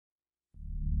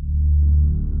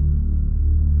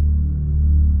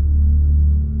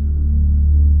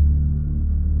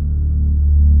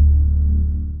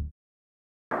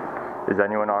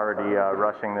anyone already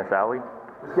rushing this alley?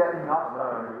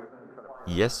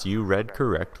 Yes, you read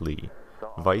correctly.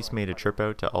 V.I.C.E made a trip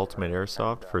out to Ultimate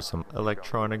Airsoft for some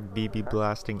electronic BB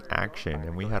blasting action,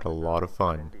 and we had a lot of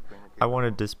fun. I want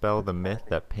to dispel the myth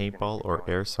that paintball or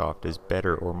airsoft is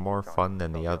better or more fun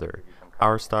than the other.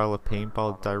 Our style of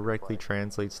paintball directly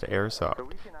translates to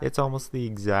airsoft. It's almost the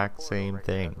exact same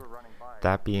thing.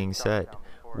 That being said,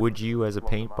 would you as a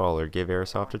paintballer give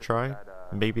airsoft a try?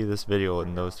 Maybe this video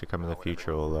and those to come in the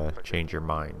future will change your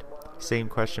mind. Same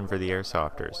question for the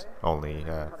airsofters, only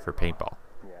for paintball.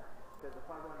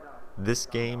 This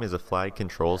game is a flag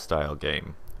control style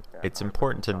game. It's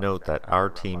important to note that our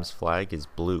team's flag is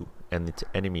blue and the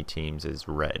enemy team's is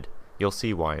red. You'll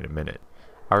see why in a minute.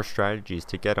 Our strategy is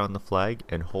to get on the flag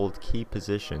and hold key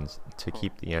positions to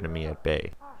keep the enemy at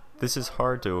bay. This is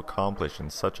hard to accomplish in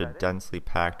such a densely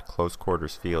packed close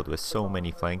quarters field with so many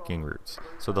flanking routes,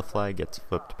 so the flag gets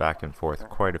flipped back and forth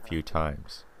quite a few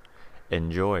times.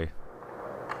 Enjoy!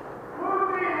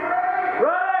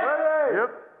 Ready!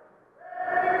 Yep.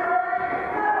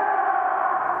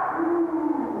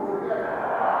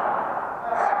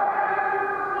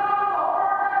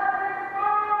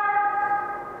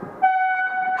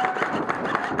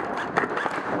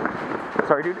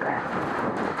 Sorry, dude.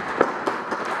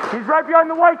 He's right behind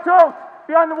the white toast!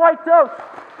 Behind the white toast!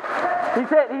 He's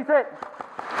hit, he's hit.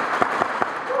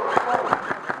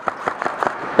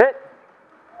 Hit.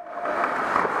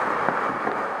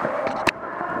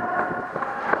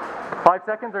 Five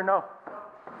seconds or no?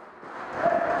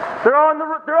 They're on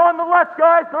the left,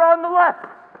 guys. They're on the left.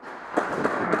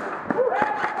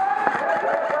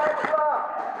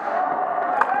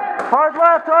 Hard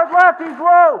left, he's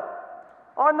low.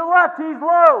 On the left, he's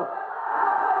low.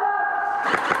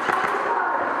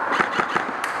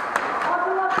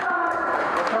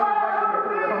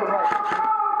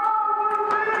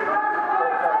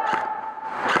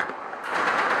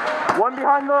 One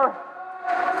behind the...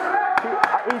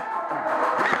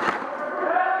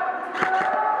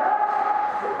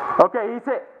 Okay, he's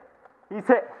hit. He's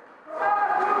hit.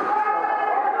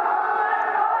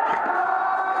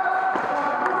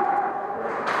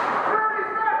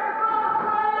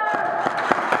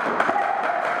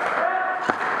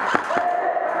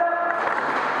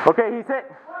 Okay, he's hit.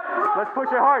 Let's push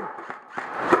it hard.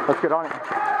 Let's get on it.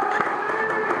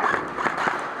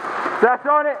 Zach's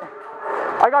on it.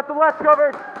 I got the left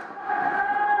covered.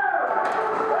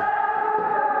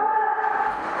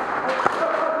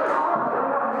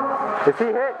 Is he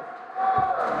hit?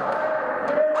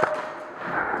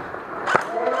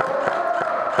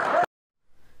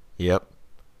 Yep.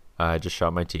 I just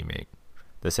shot my teammate.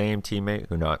 The same teammate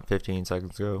who not 15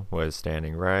 seconds ago was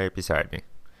standing right beside me.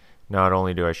 Not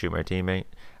only do I shoot my teammate,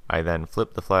 I then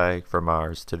flip the flag from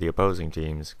ours to the opposing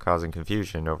team's, causing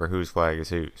confusion over whose flag is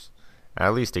whose.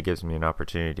 At least it gives me an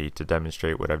opportunity to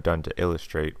demonstrate what I've done to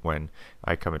illustrate when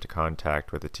I come into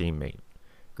contact with a teammate.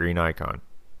 Green icon.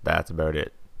 That's about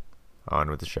it. On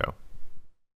with the show.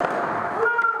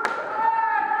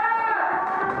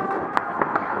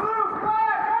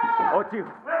 Oh, it's you.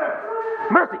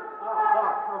 Mercy!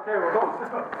 Okay, we're going.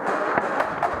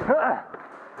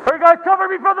 Hurry, guys, cover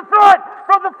me from the front!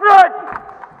 From the front!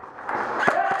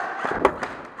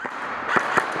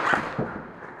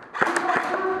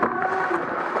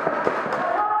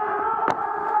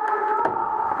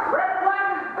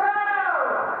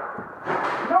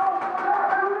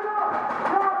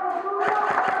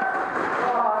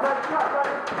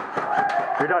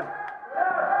 You're done.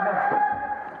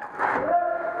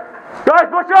 Guys,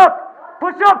 push up!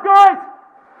 Push up, guys!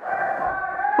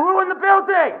 Blue in the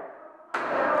building!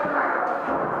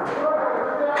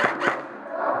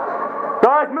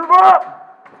 Guys, move up!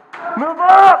 Move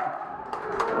up!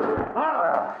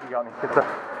 Oh, you got me.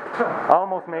 I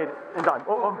almost made it in time.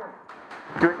 Oh.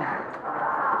 Do it.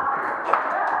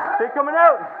 Hit coming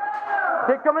out!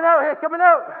 Hit coming out! Hit coming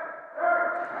out!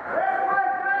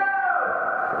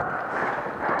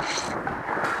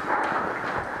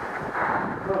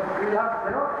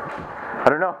 I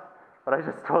don't know, but I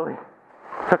just totally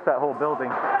took that whole building.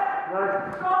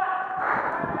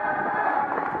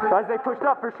 Guys, they pushed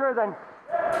up for sure then.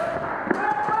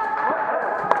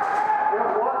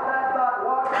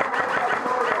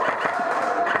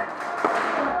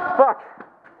 Fuck.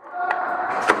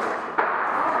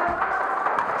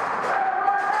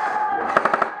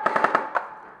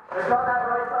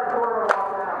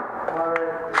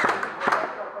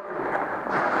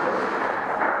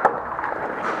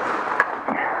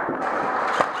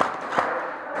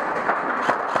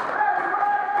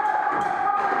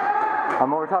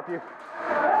 I'm over top of you.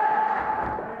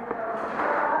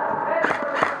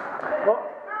 Oh.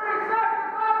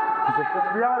 He's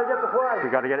We gotta get the flag. We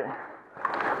gotta get it.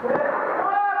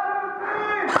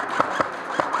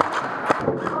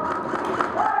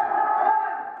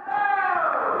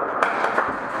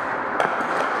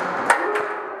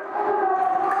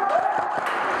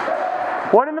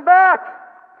 One in the back!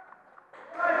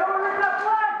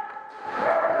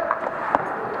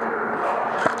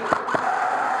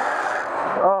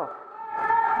 Oh.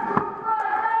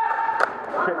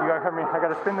 Shit, you gotta cover me. I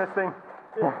gotta spin this thing.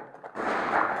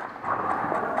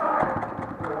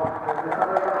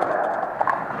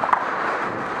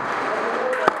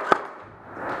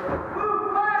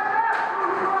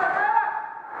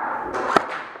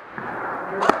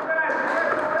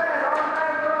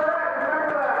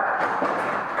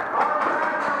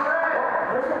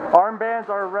 Armbands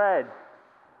are red.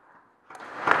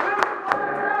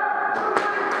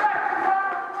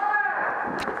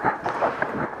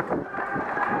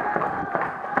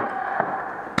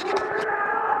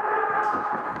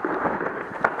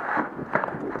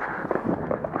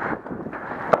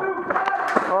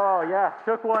 Oh yeah,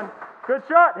 took one. Good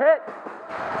shot, hit.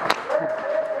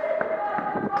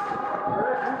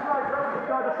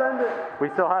 We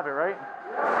still have it, right?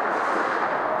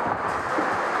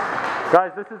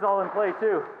 Guys, this is all in play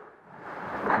too.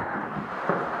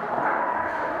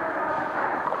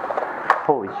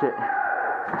 Holy shit.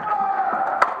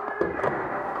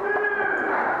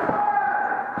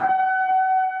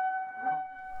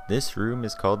 This room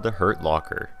is called the Hurt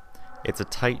Locker. It's a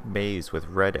tight maze with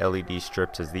red LED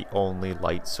strips as the only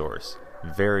light source.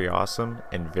 Very awesome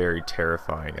and very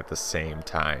terrifying at the same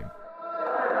time.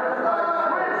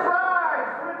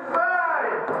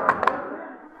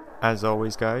 As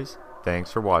always guys,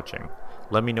 thanks for watching.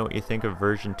 Let me know what you think of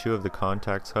version 2 of the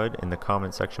Contacts HUD in the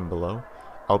comment section below.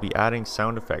 I'll be adding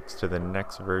sound effects to the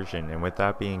next version, and with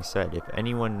that being said, if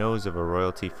anyone knows of a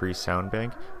royalty-free sound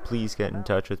bank, please get in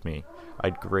touch with me.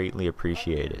 I'd greatly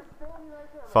appreciate it.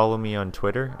 Follow me on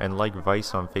Twitter and like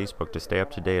V.I.C.E on Facebook to stay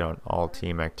up to date on all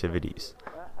team activities.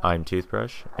 I'm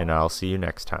Toothbrush, and I'll see you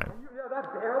next time.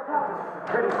 That barrel tap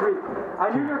is pretty sweet. I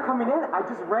knew you were coming in. I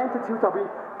just ran to Toothbrush.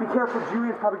 Be careful,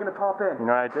 Julian's probably going to pop in. You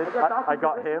know what I did? I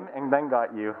got him and then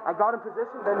got you. I got in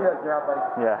position, then you're like, yeah, buddy.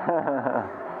 Yeah.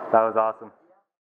 That was awesome.